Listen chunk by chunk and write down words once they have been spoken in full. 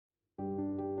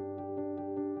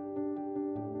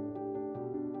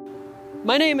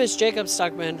My name is Jacob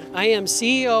Stuckman. I am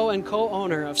CEO and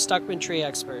co-owner of Stuckman Tree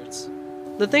Experts.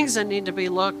 The things that need to be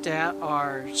looked at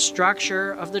are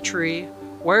structure of the tree,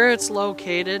 where it's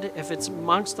located, if it's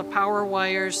amongst the power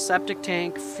wires, septic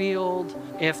tank, field,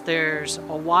 if there's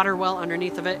a water well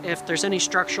underneath of it, if there's any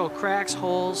structural cracks,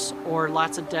 holes, or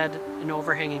lots of dead and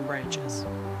overhanging branches.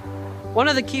 One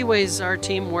of the key ways our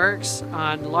team works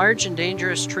on large and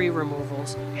dangerous tree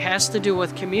removals has to do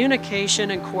with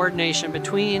communication and coordination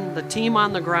between the team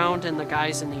on the ground and the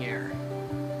guys in the air.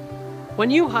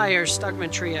 When you hire Stuckman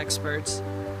Tree Experts,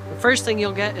 the first thing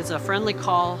you'll get is a friendly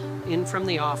call in from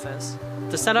the office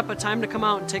to set up a time to come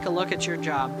out and take a look at your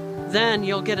job. Then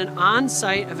you'll get an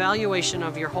on-site evaluation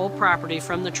of your whole property,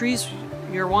 from the trees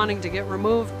you're wanting to get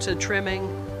removed to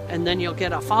trimming, and then you'll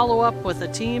get a follow-up with a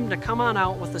team to come on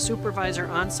out with a supervisor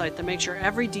on site to make sure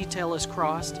every detail is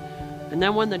crossed. And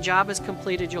then when the job is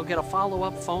completed, you'll get a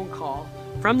follow-up phone call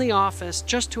from the office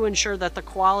just to ensure that the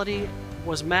quality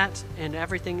was met and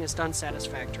everything is done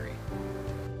satisfactory.